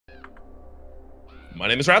My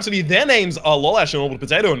name is Rhapsody, their names are Lolash and Orbital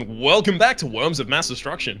Potato, and welcome back to Worms of Mass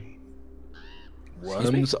Destruction.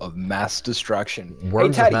 Worms of Mass Destruction.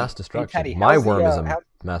 Worms hey, of Mass Destruction. Hey, My worm is a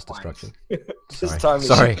mass destruction.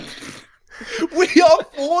 Sorry. We are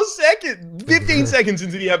 15 seconds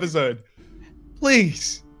into the episode.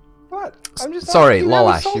 Please. What? I'm just sorry,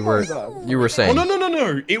 Lolash, you were saying. Oh,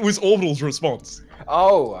 no. It was Orbital's response.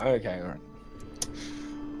 Oh, okay, alright.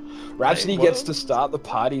 Rhapsody gets to start the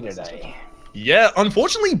party today. Yeah,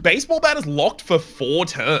 unfortunately, baseball bat is locked for 4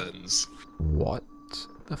 turns. What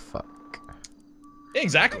the fuck?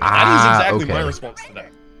 Exactly. That is exactly okay. my response to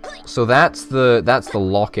that. So that's the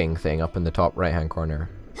locking thing up in the top right hand corner.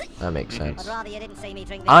 That makes sense.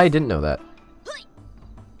 I didn't know that.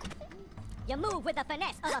 You move with the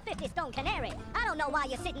finesse of a 50-stone canary. I don't know why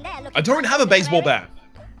you're sitting there looking. I don't have a baseball bat.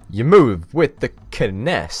 You move with the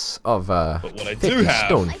finesse of a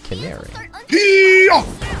 50-stone canary.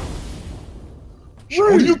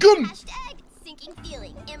 What are you gun? Sinking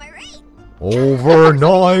feeling. Am I right? Over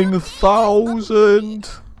 9,000.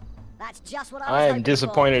 That's just what I am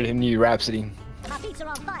disappointed in you, Rhapsody. What?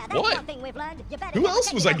 Who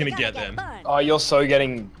else was I gonna get then? Oh, you're so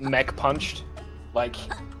getting mech punched. Like,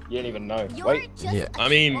 you didn't even know. Wait. Yeah. I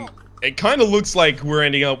mean, it kind of looks like we're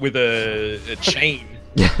ending up with a chain.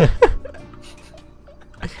 I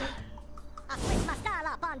switch my style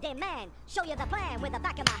up on demand. Show you the plan with the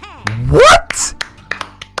back of my hand. What?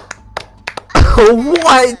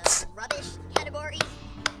 What? Rubbish categories.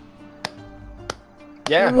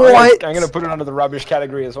 Yeah, What? I'm gonna put it under the rubbish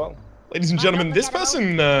category as well. Ladies and gentlemen, this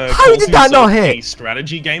person How did that not hit? a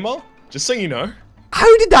strategy gamer. Just so you know.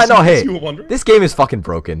 How did that not hit? You were wondering? This game is fucking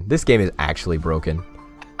broken. This game is actually broken.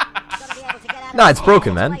 Nah, it's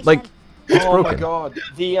broken, man. Like, it's Oh broken. my god.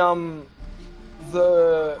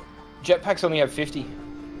 The jetpacks only have 50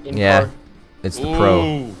 in Yeah, Pro. it's the pro.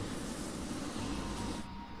 Ooh.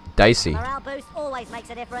 Dicey. Morale boost always makes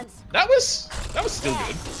a difference. That was still Yeah,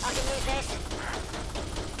 good. I can use this.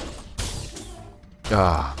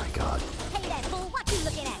 Oh my god. Hey there, fool. What you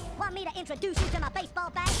looking at? Want me to introduce you to my baseball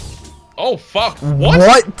bat? Oh fuck! What?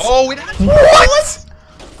 What? Oh, it had What?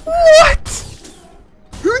 What?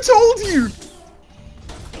 Who told you?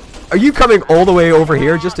 Are you coming all the way over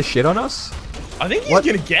here just to shit on us? I think he's What?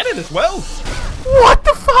 gonna get it as well. What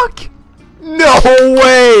the fuck? No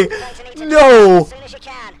way! No! As soon as you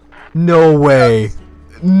can. No way!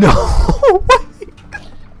 No way!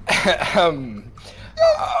 I'm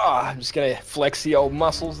just gonna flex the old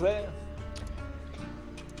muscles there.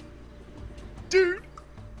 Dude.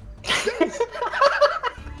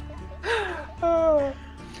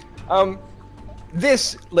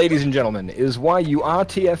 This, ladies and gentlemen, is why you are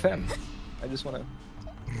TFM. I just wanna...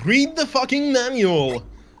 Read the fucking manual.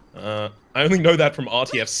 I only know that from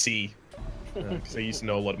RTFC. Because I used to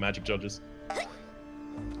know a lot of Magic judges.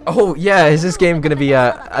 Oh yeah, is this game gonna be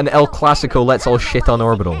an El Clasico let's all shit on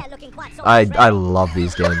Orbital? I love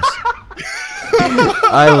these games.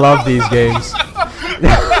 I love these games.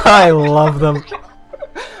 I love them.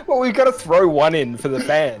 Well, we've got to throw one in for the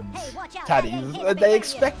fans, Taddy. They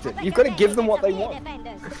expect it. You've got to give them what they want.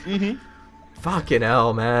 Fucking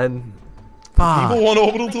hell, man. Fuck. People want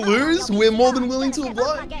Orbital to lose? We're more than willing to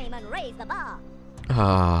oblige.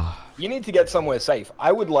 Ah. You need to get somewhere safe.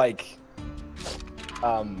 I would like...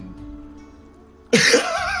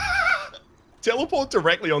 Teleport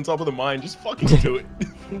directly on top of the mine. Just fucking do it.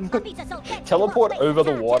 Teleport over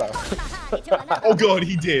the water. Oh god,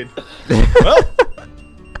 he did. Well,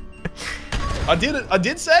 I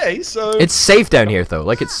did say, so... It's safe down here, though.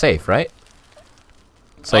 Like, it's safe, right?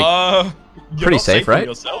 It's like, you're pretty not safe, from right?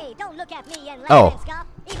 yourself. Hey, don't look at me and Oh.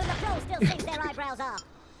 Even the pros still think their eyebrows off.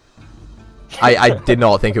 I did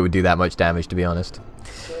not think it would do that much damage, to be honest.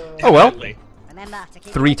 Oh well. Definitely. Remember to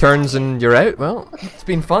keep 3 turns and you're out? Well, it's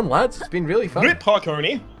been fun, lads. It's been really fun. Rip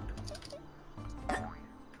Parkoni.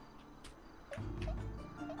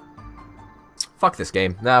 Fuck this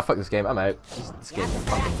game. Nah, fuck this game. I'm out. This game is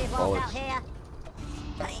fucking active ones out bollocks. here.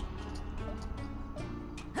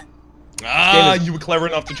 Ah, you were clever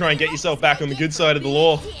enough to try and get yourself back on the good side of the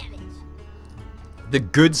law. The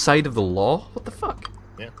good side of the law? What the fuck?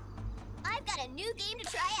 Yeah. I've got a new game to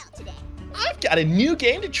try out today. I've got a new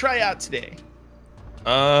game to try out today.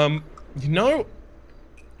 You know,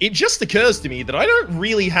 it just occurs to me that I don't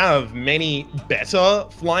really have many better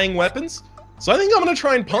flying weapons, so I think I'm gonna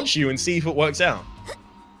try and punch you and see if it works out.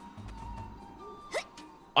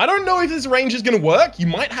 I don't know if this range is gonna work. You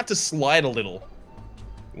might have to slide a little.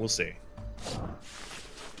 We'll see.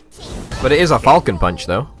 But it is a falcon punch,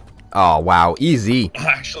 though. Oh, wow. Easy.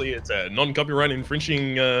 Actually, it's a non-copyright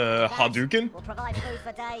infringing Hadouken. We'll provide food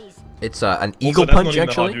for days. It's an Also, eagle that's punch, not even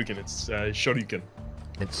actually. a Hadouken, it's Shoryuken.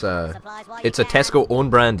 It's a Tesco own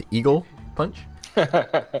brand Eagle punch.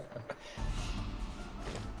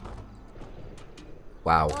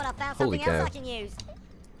 Wow. Holy cow.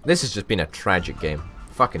 This has just been a tragic game.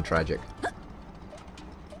 Fucking tragic.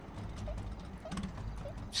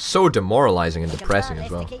 So demoralizing and depressing as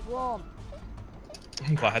well.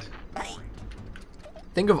 I'm glad.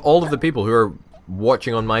 Think of all of the people who are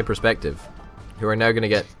watching on my perspective, who are now going to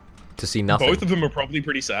get to see nothing. Both of them are probably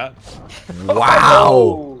pretty sad.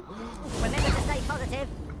 Wow! Remember to stay positive.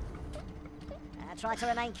 Try to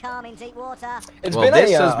remain calm in deep water. It's Well, been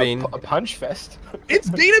this a has been- punch fest. It's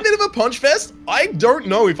been a bit of a punch fest. I don't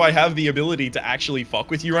know if I have the ability to actually fuck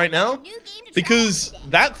with you right now, because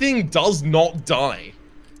that thing does not die.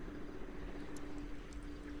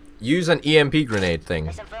 Use an EMP grenade thing.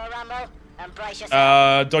 Listen for a rumble and brace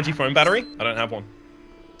yourself. Dodgy phone battery? I don't have one.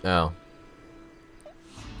 Oh.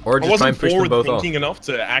 Or I just try wasn't and push them forward both off. thinking enough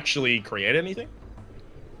to actually create anything.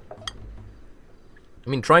 I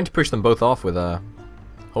mean, trying to push them both off with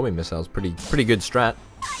homing missiles, pretty good strat.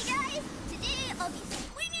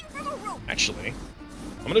 Actually,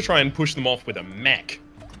 I'm gonna try and push them off with a mech.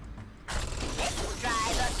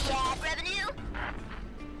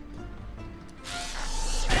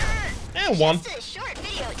 And one.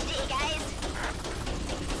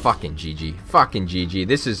 Fucking GG. Fucking GG.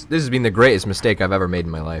 This has been the greatest mistake I've ever made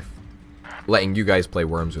in my life. Letting you guys play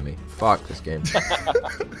Worms with me. Fuck this game.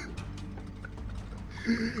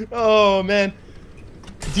 Oh man.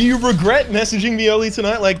 Do you regret messaging me early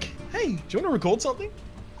tonight? Like, hey, do you want to record something?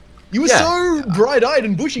 You were so bright-eyed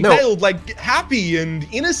and bushy-tailed, like happy and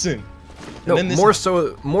innocent. No, And then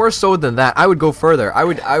more so than that. I would go further.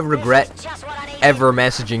 I regret ever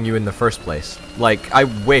messaging you in the first place. Like, I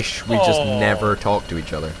wish we just never talked to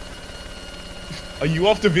each other. Are you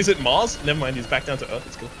off to visit Mars? Never mind, he's back down to Earth.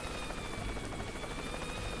 It's cool.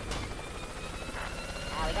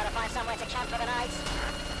 We gotta find somewhere to camp for the night.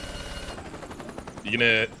 You're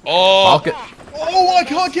gonna... Oh! Falcon, Oh, I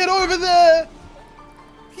can't get over there!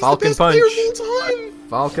 He's Falcon the best punch. player of all time!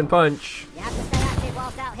 Falcon punch. You have to stay active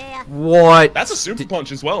whilst out here. What? That's a super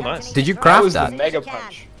punch as well, nice. Did you That craft was that? the mega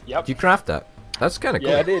punch. Yep. Did you craft that? That's kind of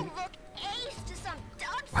cool. Yeah, I did.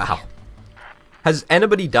 Wow. Has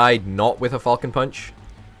anybody died not with a Falcon punch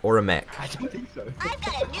or a mech? I don't think so.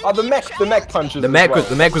 Oh, the mech punches. The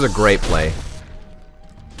mech was a great play.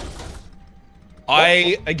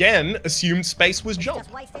 I, again, assumed space was jump.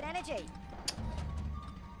 Just wasted energy.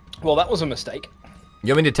 Well, that was a mistake.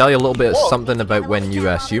 You want me to tell you a little bit of Whoa. something about when you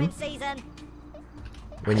assume?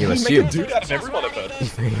 When you assume. Make a dude out of everyone, I've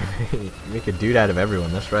heard. Make a dude out of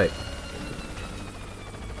everyone, that's right.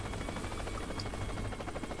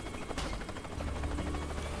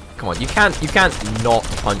 Come on, you can't not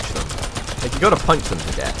punch them. Like, you gotta punch them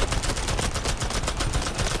to death.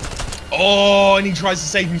 Oh, and he tries to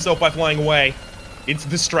save himself by flying away. It's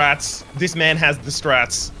the strats. This man has the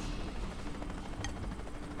strats.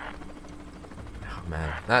 Oh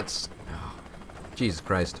man, that's... Oh, Jesus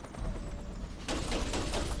Christ.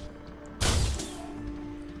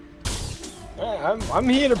 I'm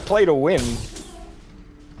here to play to win.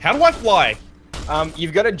 How do I fly?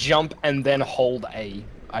 You've got to jump and then hold A,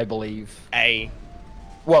 I believe. A.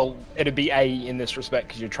 Well, it'd be A in this respect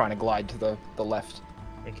because you're trying to glide to the left.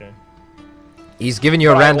 Okay. He's giving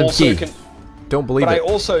you a random key. Don't believe But it.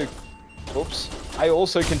 I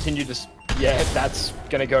also continue to... Yeah, that's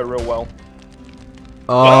gonna go real well.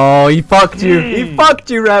 Oh, he fucked you. He fucked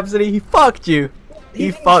you, Rhapsody. He fucked you. He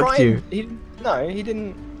didn't fucked try you.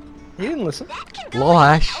 and- he didn't listen.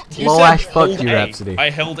 Loash. You Loash said fucked hold you, A. Rhapsody. I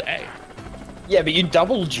held A. Yeah, but you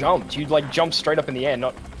double jumped. You'd like jump straight up in the air,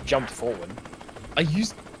 not jumped forward. I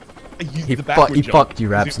used He, the backward he jump, fucked you,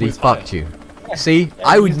 'cause it Rhapsody. He was fucked higher. you. See,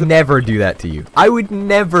 I would never do that to you. I would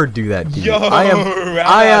never do that to you. Yo, I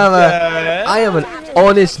am an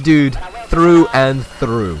honest dude through and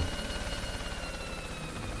through.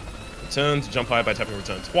 Return to jump high by tapping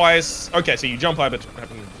return twice. Okay, so you jump high by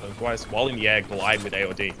tapping return twice while in the air, glide with A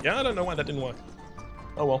or D. Yeah, I don't know why that didn't work.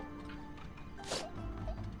 Oh well.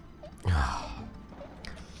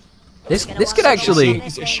 This could actually.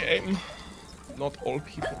 It's a shame. Not all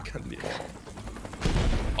people can live.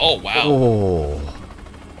 Oh wow. Oh.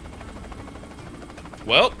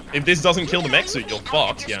 Well, if this doesn't kill the mech suit, you're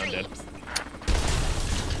fucked. Yeah, I'm dead.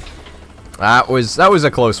 That was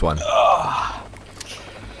a close one.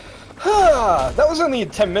 That was only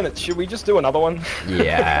 10 minutes. Should we just do another one?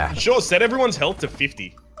 Yeah. Sure, set everyone's health to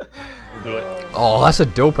 50. We'll do it. Oh, that's a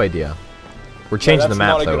dope idea. We're changing the that's map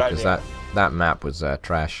not a though, good because idea. that map was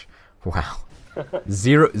trash. Wow.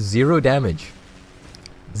 Zero damage.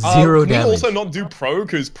 Zero Can we damage. also not do pro,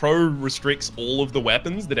 because pro restricts all of the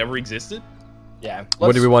weapons that ever existed? Yeah.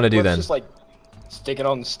 What do we want to do let's then? Just like stick it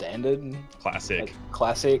on standard, Classic. like,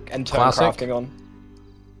 classic, and turn Classic? crafting on.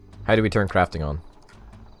 How do we turn crafting on?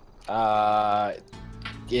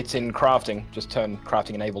 It's in crafting. Just turn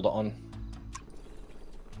crafting enabled on.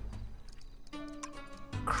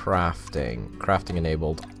 Crafting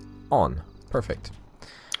enabled on. Perfect.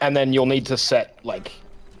 And then you'll need to set like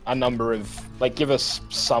a number of like give us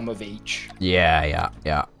some of each. Yeah.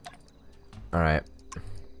 All right.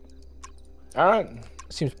 All right.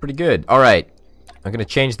 Seems pretty good. All right. I'm gonna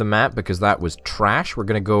change the map because that was trash. We're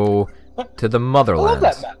gonna go to the I motherland. love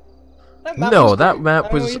that map. That map No, was that great. I map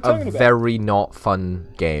don't know what was you're a talking about. very not fun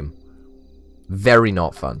game. Very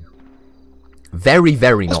not fun. Very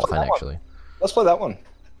not play fun, that one. actually. Let's play that one.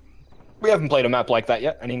 We haven't played a map like that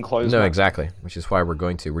yet, an enclosed No, map. exactly. Which is why we're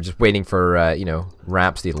going to. We're just waiting for you know,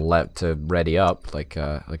 Rhapsody to ready up like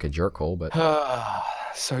a jerkhole. But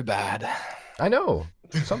So bad. I know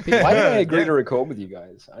some people. Why did I agree to record with you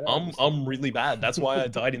guys? I don't understand. I'm really bad. That's why I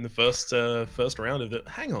died in the first round of it.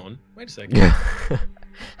 Hang on, wait a second.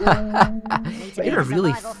 You're a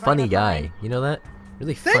really funny guy. You know that?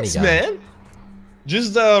 Really funny Thanks, guy. man.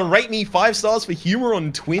 Just rate me 5 stars for humor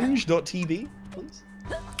on twinge.tv, please.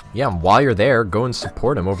 Yeah, and while you're there, go and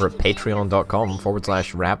support him over at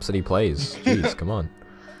patreon.com/RhapsodyPlays. Jeez, come on.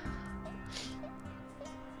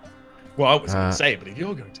 Well, I was going to say, but if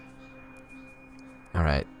you're going to.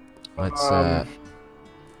 Alright. Let's,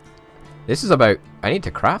 This is about... I need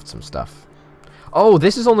to craft some stuff. Oh,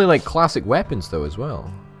 this is only, like, classic weapons, though, as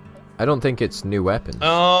well. I don't think it's new weapons.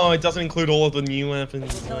 Oh, it doesn't include all of the new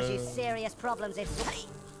weapons. Cause you serious problems if...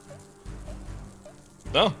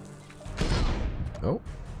 No. Oh.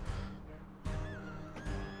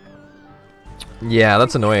 Yeah,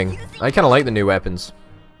 that's annoying. I kind of like the new weapons.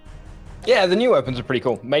 Yeah, the new weapons are pretty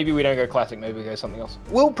cool. Maybe we don't go classic, maybe we go something else.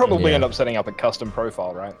 We'll probably Yeah. end up setting up a custom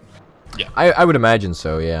profile, right? I would imagine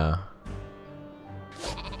so, yeah.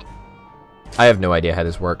 I have no idea how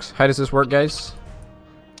this works. How does this work, guys?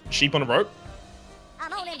 Sheep on a rope?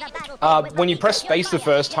 When you press space the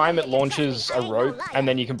first time, it launches a rope, and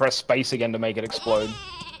then you can press space again to make it explode.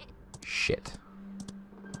 Shit.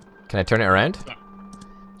 Can I turn it around?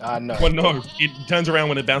 No. Well, no. It turns around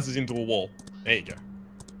when it bounces into a wall. There you go.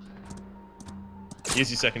 Here's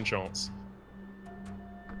your second chance.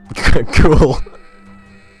 Cool.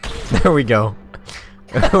 There we go.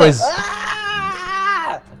 It was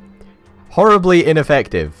horribly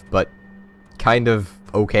ineffective, but kind of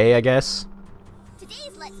okay, I guess. Today's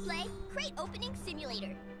Let's Play, Crate Opening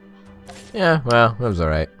Simulator. Yeah, well, that was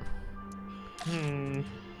alright.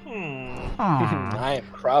 I am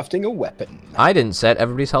crafting a weapon. I didn't set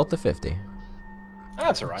everybody's health to 50.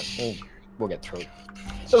 That's alright. We'll get through it.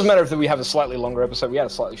 Doesn't matter if we have a slightly longer episode. We had a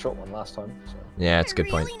slightly short one last time. So. Yeah, that's a good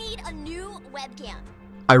point. I really need a new webcam.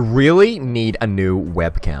 I really need a new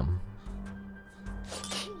webcam.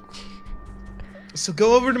 So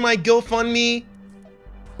go over to my GoFundMe.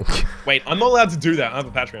 Wait, I'm not allowed to do that. I have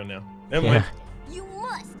a Patreon now. Never mind. You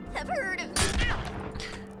must have heard of me.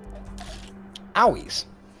 Owies.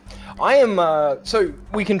 I am, so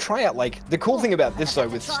we can try out, like, the cool thing about this, though,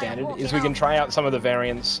 with standard, is we can try out some of the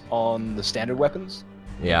variants on the standard weapons.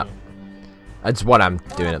 Yeah. That's what I'm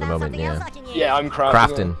doing at the moment, yeah. Yeah, I'm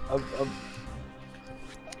crafting.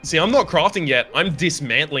 See, I'm not crafting yet. I'm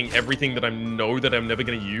dismantling everything that I know that I'm never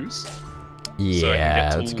going to use. Yeah, so I can get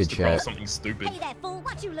that's a tools good to craft chat. something stupid. Hey there, fool,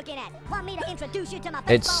 what you looking at? Want me to introduce you to my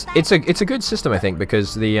It's baseball bat? it's a good system, I think,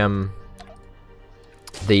 because the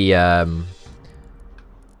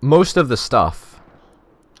most of the stuff.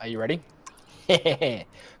 Are you ready?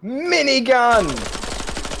 Minigun!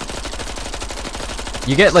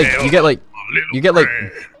 You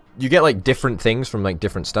get like different things from like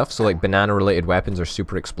different stuff. So like banana related weapons are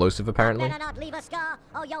super explosive apparently. Better not leave a scar,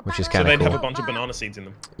 or your Which is So kinda they'd have cool. a bunch of banana seeds in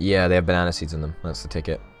them. Yeah, they have banana seeds in them. That's the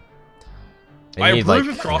ticket. And I you need, approve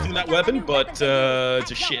like, of crafting that weapon, but it's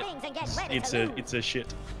a shit. It's a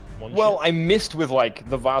shit. One Well, shit. I missed with, like,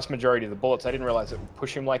 the vast majority of the bullets. I didn't realize it would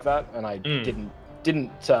push him like that, and I didn't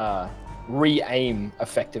re-aim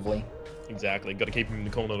effectively. Exactly. Got to keep him in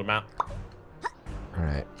the corner of the map. All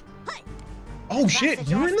right. Oh shit!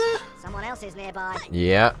 You're in there? Someone else is nearby.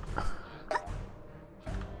 Yeah.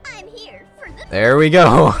 I'm here for the... There we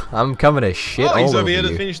go. I'm coming to shit Oh, all he's over over here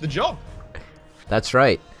to you. finish the job. That's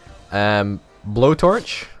right.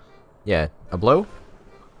 Blowtorch? Yeah, a blow?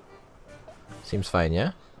 Seems fine,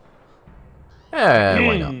 yeah? Yeah,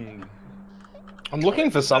 why not? I'm looking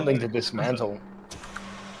for something to dismantle.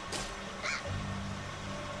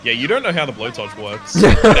 Yeah, you don't know how the blowtorch works.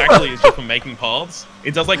 It actually is just for making paths.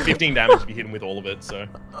 It does like 15 damage if you hit him with all of it, so...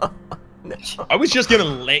 I was just gonna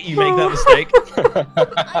let you make that mistake. I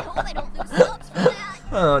hope I don't lose subs for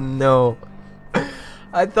Oh no.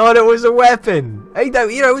 I thought it was a weapon. You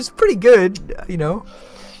know, it was pretty good, you know.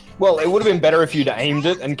 Well, it would have been better if you'd aimed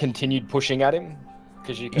it and continued pushing at him.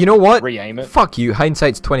 Because you can You know what? re-aim it. Fuck you.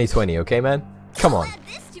 Hindsight's 20/20, okay, man? Come on. Add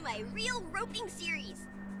this to my real roping series.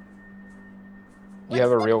 You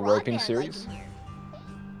have a real roping series?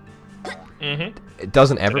 Mm-hmm. It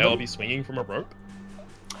doesn't I'll ever. be swinging from a rope.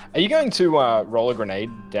 Are you going to roll a grenade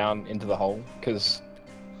down into the hole? Because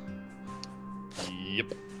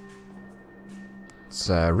Yep. It's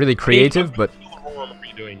really creative, but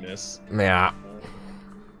doing this. yeah.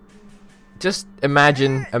 Just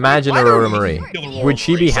imagine Aurora Marie. Would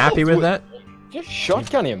she be happy with that? just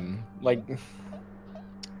shotgun him. Like,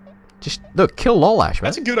 Just look, kill Lolash, man.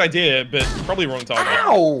 That's a good idea, but probably wrong target.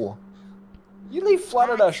 ow! You leave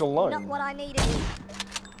Flutterdash Not alone. what I needed.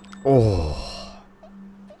 Oh,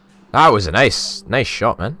 that was a nice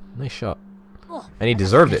shot, man. Nice shot, and he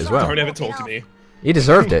deserved it as well. Don't ever talk to me. He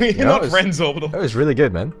deserved it. You're You know, not it was- friends, Orbital. That was really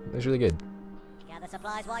good, man. That was really good. Gather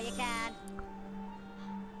supplies while you can.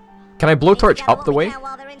 Can I blowtorch Gather up what the we way? can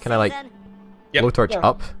while they're in Can I like season. Yep. blowtorch Yeah.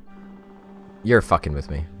 up? You're fucking with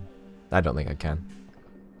me. I don't think I can.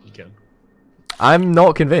 You can. I'm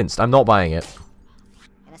not convinced. I'm not buying it.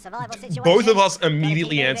 In a survival situation, Both of us gotta keep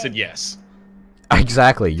immediately moving. answered yes.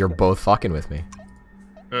 Exactly. You're both fucking with me.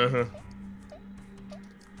 Uh-huh.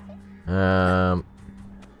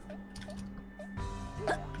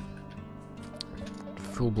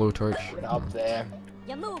 Full blowtorch. Up there.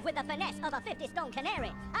 You move with the finesse of a 50-stone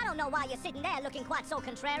canary. I don't know why you're sitting there looking quite so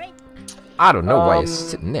contrary. I don't know why you're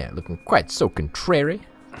sitting there looking quite so contrary.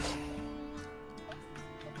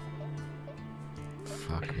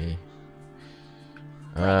 Fuck me.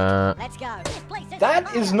 Let's go. This place is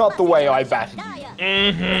That is not the way I batted.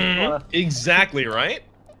 Mm-hmm. Exactly, right?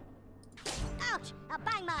 Ouch! I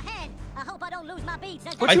banged my head. I hope I don't lose my beats.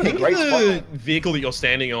 And Put I you in a think great the spotlight. vehicle that you're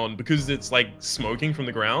standing on, because it's like smoking from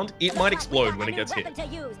the ground, it might explode when it gets hit. To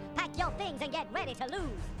use. Pack your things and get ready to lose.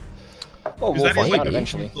 Oh, Because we'll that is find like out the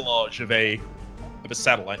eventually. fuselage of a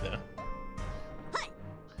satellite there.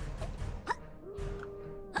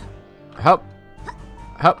 Hup.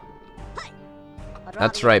 Hup. I'd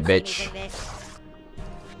That's rather you right, see me bitch. than this.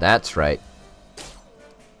 That's right.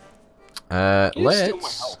 You steal my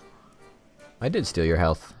Let's... health. I did steal your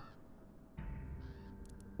health.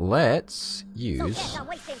 Let's So use... guess I'm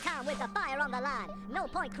wasting time with the fire on the line. No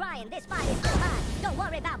point crying, this fight is too hard. Don't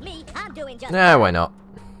worry about me, I'm doing just Nah, why not?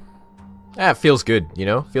 Ah, it feels good, you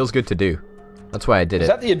know? Feels good to do. That's why I did Is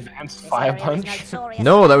it. that the advanced fire punch?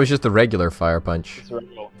 No, that was just the regular fire punch. It's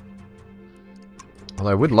real.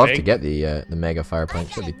 Although I would love to Meg? get the mega fire punch.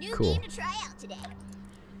 I've got That'd a be new cool. game to try out today.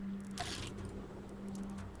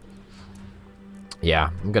 Yeah,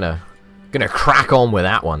 I'm gonna crack on with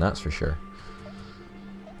that one. That's for sure.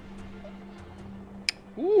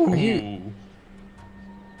 Ooh.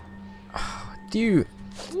 Do you?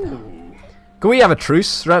 Can we have a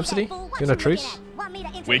truce, Rhapsody? Do you want a truce?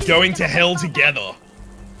 We're going to hell together.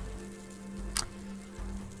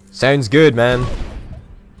 Sounds good, man.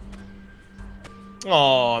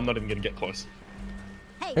 Oh, I'm not even gonna get close.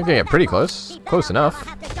 I'm gonna get pretty close. Close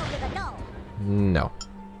enough. No.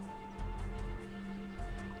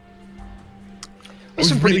 It's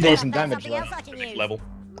some pretty decent damage though. Level.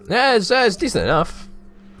 Yeah, it's decent enough.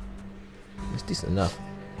 It's decent enough.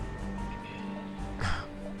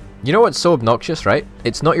 You know what's so obnoxious, right?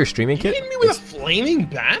 It's not your streaming You kit. hitting me with a flaming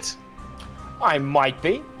bat? I might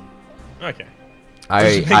be. Okay.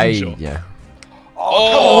 I, Just making sure. yeah.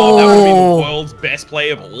 Oh, that would be the world's best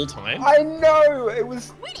play of all time. I know! It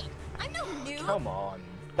was... Winning! I'm no noob. Come on.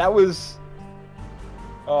 That was...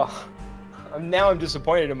 Oh. Now I'm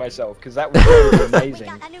disappointed in myself, because that was going to be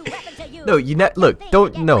amazing. No, you look.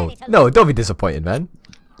 Don't don't be disappointed, man.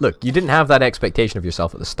 Look, you didn't have that expectation of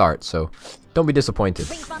yourself at the start, so don't be disappointed.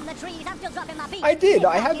 I did,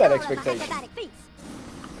 I had that expectation.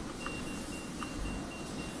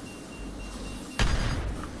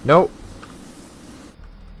 No.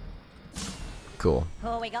 Cool.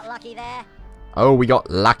 Oh, we got lucky there. Oh, we got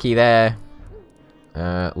lucky there.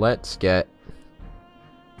 Let's get...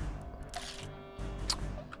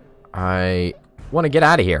 I want to get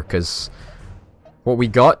out of here, because what we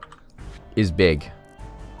got is big.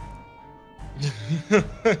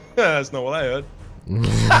 That's not what I heard.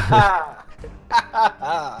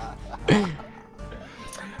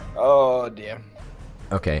 Oh dear.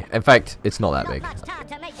 Okay, in fact, it's not that big. Much time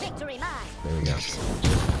to make victory mine. There we go.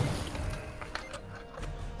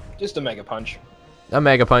 Just a mega punch. A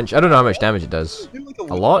mega punch. I don't know how much damage it does. Do like a A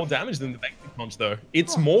lot lot? more damage than the Vector Punch, though.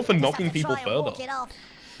 It's more for knocking people further.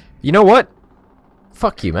 You know what?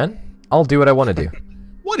 Fuck you, man. I'll do what I want to do.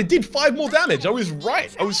 What? It did 5 more damage. I was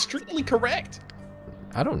right. I was strictly correct.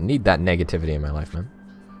 I don't need that negativity in my life, man.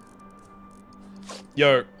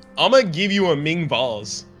 Yo, I'm gonna give you a Ming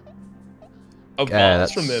vase. A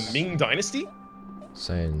vase from the Ming Dynasty?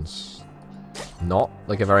 Sounds not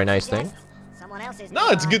like a very nice thing. No,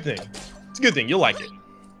 it's a good thing. It's a good thing. You'll like it.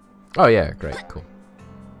 Oh yeah, great, cool.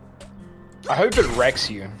 I hope it wrecks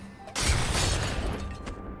you.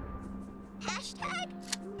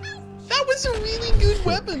 That was a really good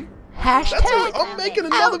weapon. I'm making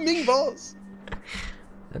another Ming vase.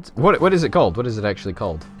 That's what is it called? What is it actually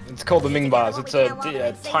called? It's called the Ming vase. It's a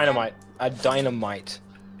dynamite. A dynamite.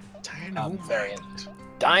 Variant.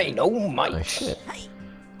 Dynamite. Oh shit.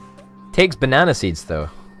 Takes banana seeds though.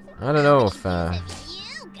 I don't know if I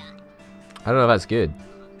don't know if that's good.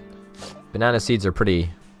 Banana seeds are pretty.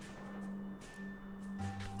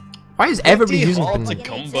 Why is everybody using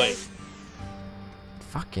banana?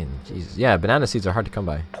 Fucking Jesus. Yeah, banana seeds are hard to come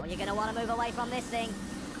by. Well, you're gonna want to move away from this thing.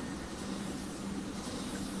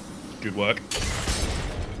 Good work.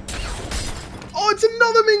 Oh, it's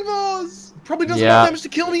another Ming vase. Probably does enough damage to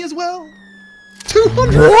kill me as well.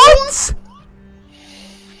 200. What?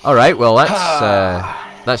 All right. Well,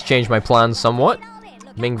 that's changed my plans somewhat.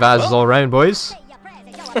 Ming vases all around, boys.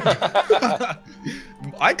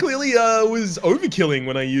 I clearly was overkilling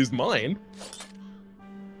when I used mine.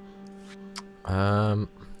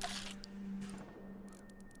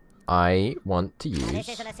 I want to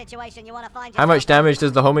use. How much damage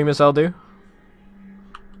does the homing missile do?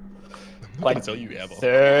 Like tell you ever.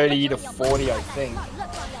 30 to 40, I think.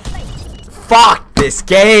 Fuck this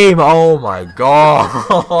game! Oh my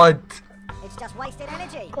god! It's just wasted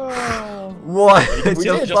energy. What We're the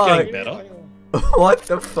just fuck? getting better. What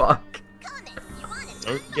the fuck?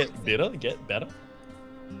 Don't get bitter, get better.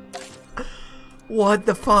 What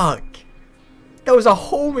the fuck? That was a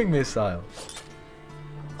homing missile.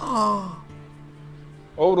 Oh.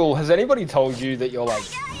 Orbital, has anybody told you that you're like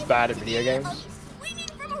bad at video games?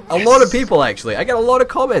 A lot of people actually. I get a lot of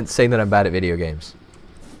comments saying that I'm bad at video games.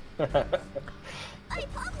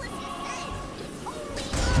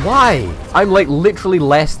 Why? I'm like literally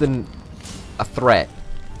less than a threat.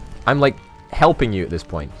 I'm like helping you at this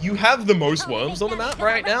point. You have the most worms on the map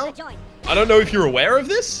right now. I don't know if you're aware of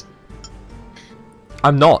this.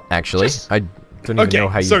 I'm not actually. I don't even know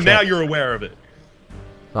how you so check. now you're aware of it.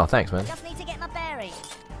 Oh, thanks, man. Just need to get my bearings.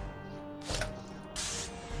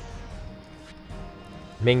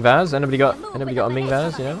 Ming vase? Anybody got a Ming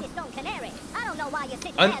vase? You know?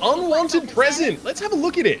 An unwanted present. Let's have a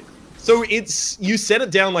look at it. So it's you set it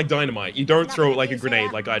down like dynamite. You don't throw it like a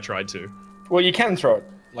grenade like I tried to. Well, you can throw it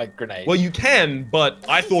like grenade. Well, you can, but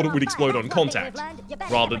I thought it would explode on contact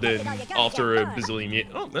rather than after a bazillion years.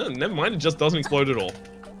 Oh, no, never mind. It just doesn't explode at all.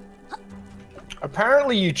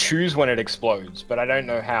 Apparently, you choose when it explodes, but I don't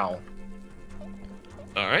know how.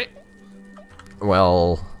 All right.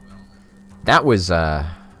 Well, that was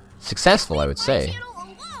successful, I would say.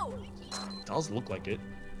 It does look like it.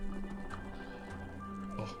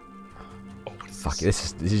 Oh, fuck!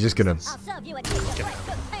 This is just gonna.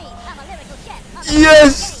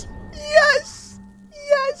 Yes! Yes!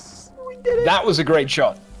 Yes! We did it! That was a great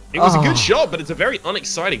shot. It was a good shot, but it's a very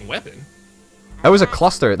unexciting weapon. That was a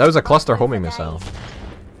cluster. That was a cluster homing missile.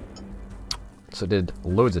 So it did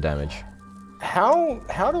loads of damage. How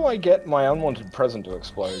do I get my unwanted present to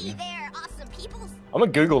explode? I'm gonna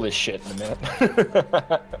Google this shit in a minute.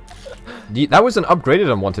 That was an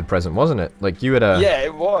upgraded unwanted present, wasn't it? Like you had a. Yeah,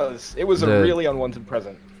 it was. It was a really unwanted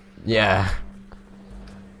present. Yeah.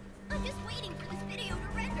 I'm just waiting for this video to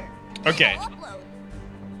render. Okay.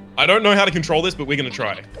 I don't know how to control this, but we're gonna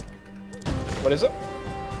try. What is it?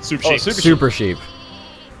 Super sheep. Super sheep.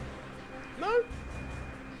 No.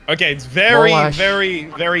 Okay, it's very, very,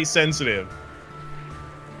 very sensitive.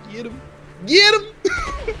 Get him. Get him!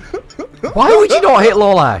 Why would you not hit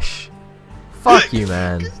Lolash? Fuck you,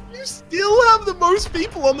 man. You still have the most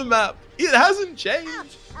people on the map. It hasn't changed.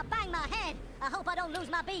 Ouch! I banged my head. I hope I don't lose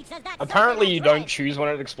my beats as that. Apparently, you don't choose when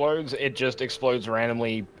it explodes. It just explodes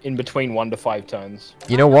randomly in between 1 to 5 turns.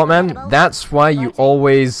 You know what, man? That's why you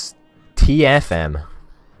always TFM.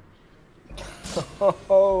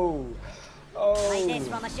 Oh. Like this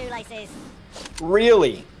from my shoelaces.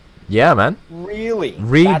 Really? Yeah, man. Really?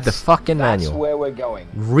 Read the fucking manual. That's where we're going.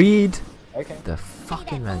 Read Okay. the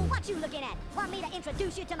fucking manual. What you looking at? Want me to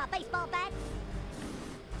introduce you to my baseball bat?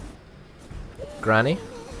 Granny?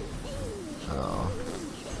 Oh.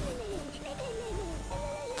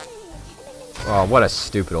 Oh, what a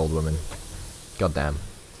stupid old woman. God damn.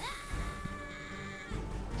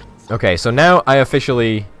 Okay, so now I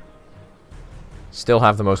officially still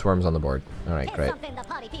have the most worms on the board. Alright, great.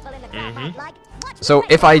 So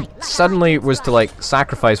if I suddenly was to like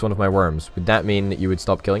sacrifice one of my worms, would that mean that you would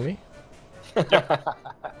stop killing me?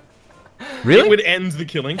 Really? It would end the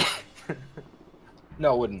killing.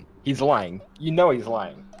 No, it wouldn't. He's lying. You know he's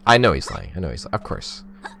lying. I know he's lying. I know he's lying. Of course.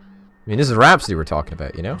 I mean, this is Rhapsody we're talking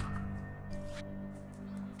about, you know?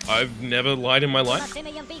 I've never lied in my life.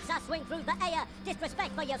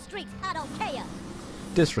 Disrespect for your streets, I don't care.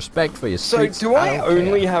 Disrespect for your So, streets. do I don't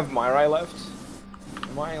only care. have Myrai left?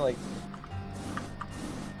 Am I, like...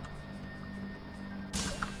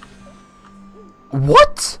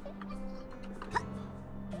 What?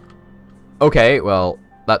 Okay, well,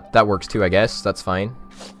 that works too, I guess. That's fine.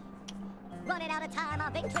 Running out of time,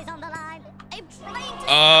 our victory's on the line. I'm trying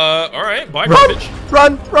to. All right, bye, Run! garbage.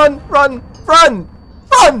 Run! Run! Run! Run!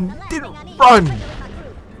 Run! Did run!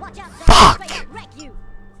 Fuck!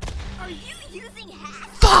 Are you using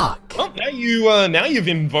hacks? Fuck! Well, now you've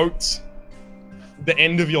invoked the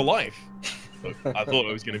end of your life. I thought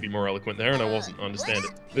I was going to be more eloquent there, and I wasn't. I understand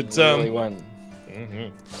it. But really went.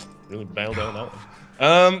 really bailed out on that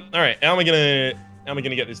one. All right, how am I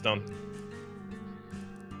gonna get this done?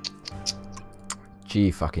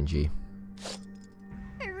 G fucking G.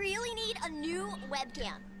 I really need a new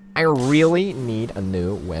webcam. I really need a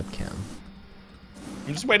new webcam.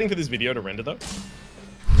 I'm just waiting for this video to render though.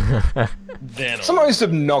 Then It's the most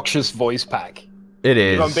obnoxious voice pack, It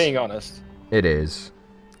is. if I'm being honest. It is.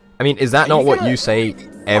 I mean, is that not you what gonna- you say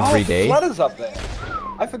every day? Flutter's up there.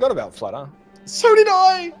 I forgot about Flutter. so did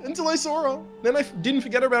I until I saw her. Then I didn't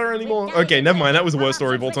forget about her anymore. Okay, never mind. That was the worst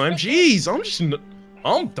story of all time. Jeez,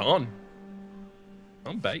 I'm done.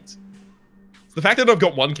 I'm baked. It's the fact that I've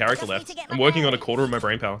got one character left. I'm working on a quarter of my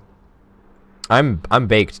brain power. I'm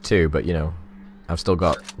baked too, but you know, I've still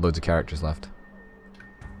got loads of characters left.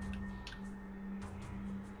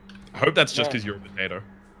 I hope that's just Yeah. because you're a potato.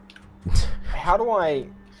 How do I...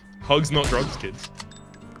 Hugs, not drugs, kids.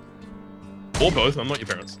 Or both. I'm not your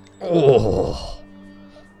parents. Oh,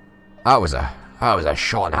 that was a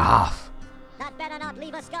shot and a half. That better not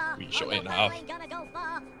leave a scar. We shot or it in your half. bow ain't gonna go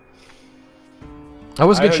far. That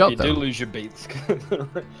was a I good hope shot you though. do lose your beats.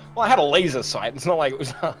 Well, I had a laser sight. It's not like it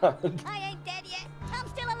was hard. I ain't dead yet. I'm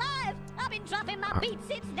still alive. I've been dropping my beats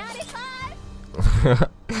since '95.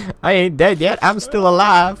 I ain't dead yet. I'm still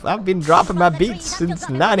alive. I've been dropping my beats since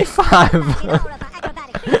 '95.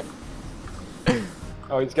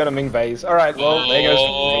 Oh, he's got a Ming vase. All right, well, there goes.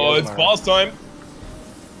 Oh, it's boss time.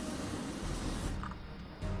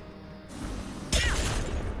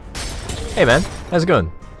 Hey man, how's it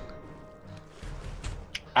going?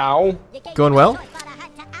 Ow. Going well?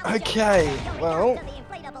 Okay, well.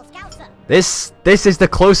 This is the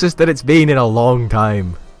closest that it's been in a long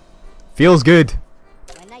time. Feels good.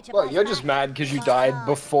 Well, you're just mad because you died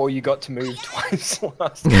before you got to move twice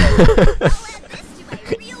last time. I'll add this to my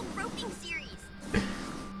real roping series.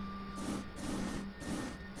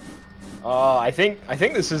 Oh, I think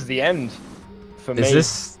this is the end for me. Is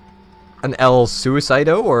this an El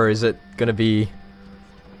Suicido or is it gonna be?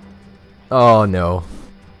 Oh no.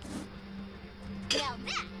 Now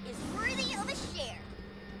that is worthy of a share.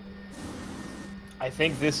 I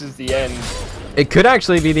think this is the end. It could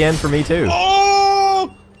actually be the end for me too.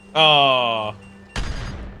 Oh! Oh.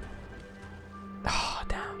 Oh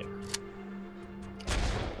damn.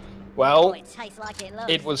 Well, It tastes like it looks.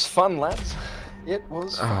 it was fun, lads. It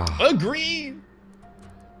was. Ah. Agreed.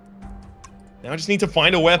 Now I just need to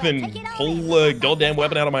find a weapon, pull a goddamn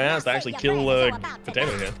weapon out of my ass to actually kill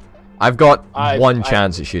Potato here. I've got I- one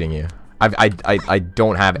chance at shooting you. I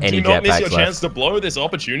don't have any Do not miss jetpacks your left. chance to blow. This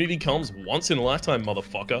opportunity comes once in a lifetime,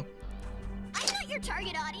 motherfucker. I'm not your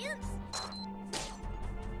target audience.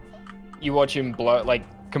 You watch him blow, like,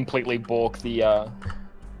 completely balk the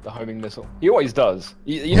homing missile. He always does.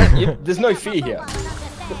 You don't, there's no fear here.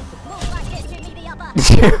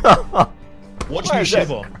 Watch Why me is that?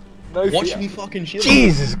 shiver. No Watch fear. me fucking shiver.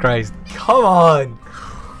 Jesus Christ! Come on!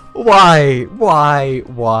 Why? Why?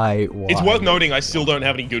 It's worth noting I still don't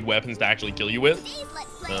have any good weapons to actually kill you with. Today's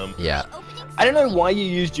Let's Play Yeah. the opening I don't know why you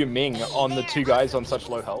used your Ming on the two guys on such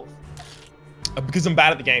low health. Because I'm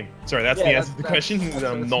bad at the game. Sorry, that's Yeah, the answer to the question. that's-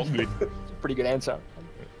 I'm not good. It's a pretty good answer.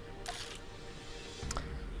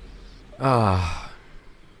 Ah.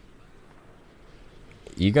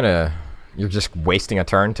 You're just wasting a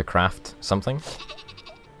turn to craft something?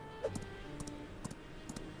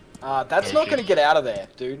 That's not gonna get out of there,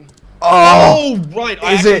 dude. Oh, right.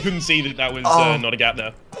 I Is actually it? couldn't see that that was Oh. not a gap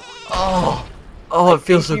there. Oh, it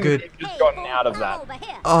feels so good. You've just gotten out of that.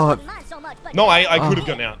 Oh. No, I could have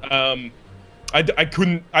gotten out. I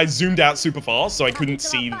couldn't. I zoomed out super fast, so I couldn't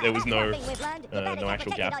see that there was no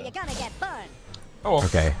actual gap there. Oh,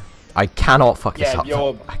 Okay. I cannot fuck this yeah,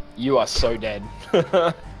 up. you are so dead.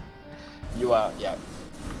 You are, yeah.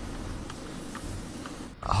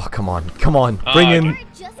 Oh, come on, come on, bring him,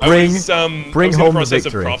 I bring, was, bring I was in home the process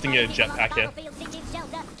victory. of crafting a jetpack here.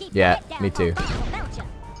 Yeah, me too.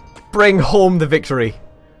 Bring home the victory.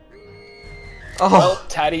 Well, Oh,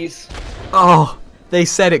 Tatties. oh, they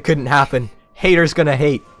said it couldn't happen. Haters gonna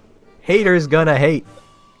hate. Haters gonna hate.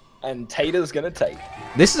 And Tater's gonna take.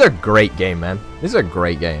 This is a great game, man. This is a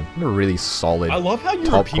great game. A really solid. I love how your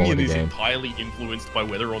top opinion quality is game. entirely influenced by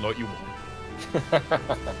whether or not you won.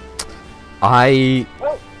 I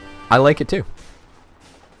like it too.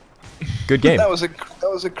 Good game. That was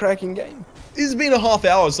a cracking game. This has been a half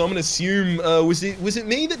hour, so I'm gonna assume was it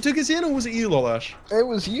me that took us in, or was it you, Lolash? It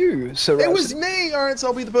was you, Sir. It was me! Alright, so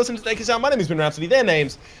I'll be the person to take us out. My name has been Rhapsody. Their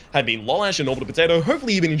names have been Lolash and Orbital Potato.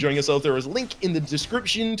 Hopefully you've been enjoying yourself. There is a link in the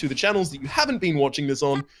description to the channels that you haven't been watching this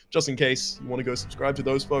on, just in case you want to go subscribe to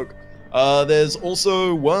those folk. There's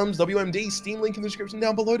also Worms, W.M.D, Steam link in the description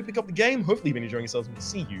down below to pick up the game. Hopefully you've been enjoying yourselves, and we'll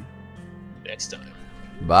see you next time.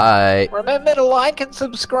 Bye. Remember to like and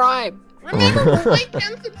subscribe. Remember to like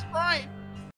and subscribe.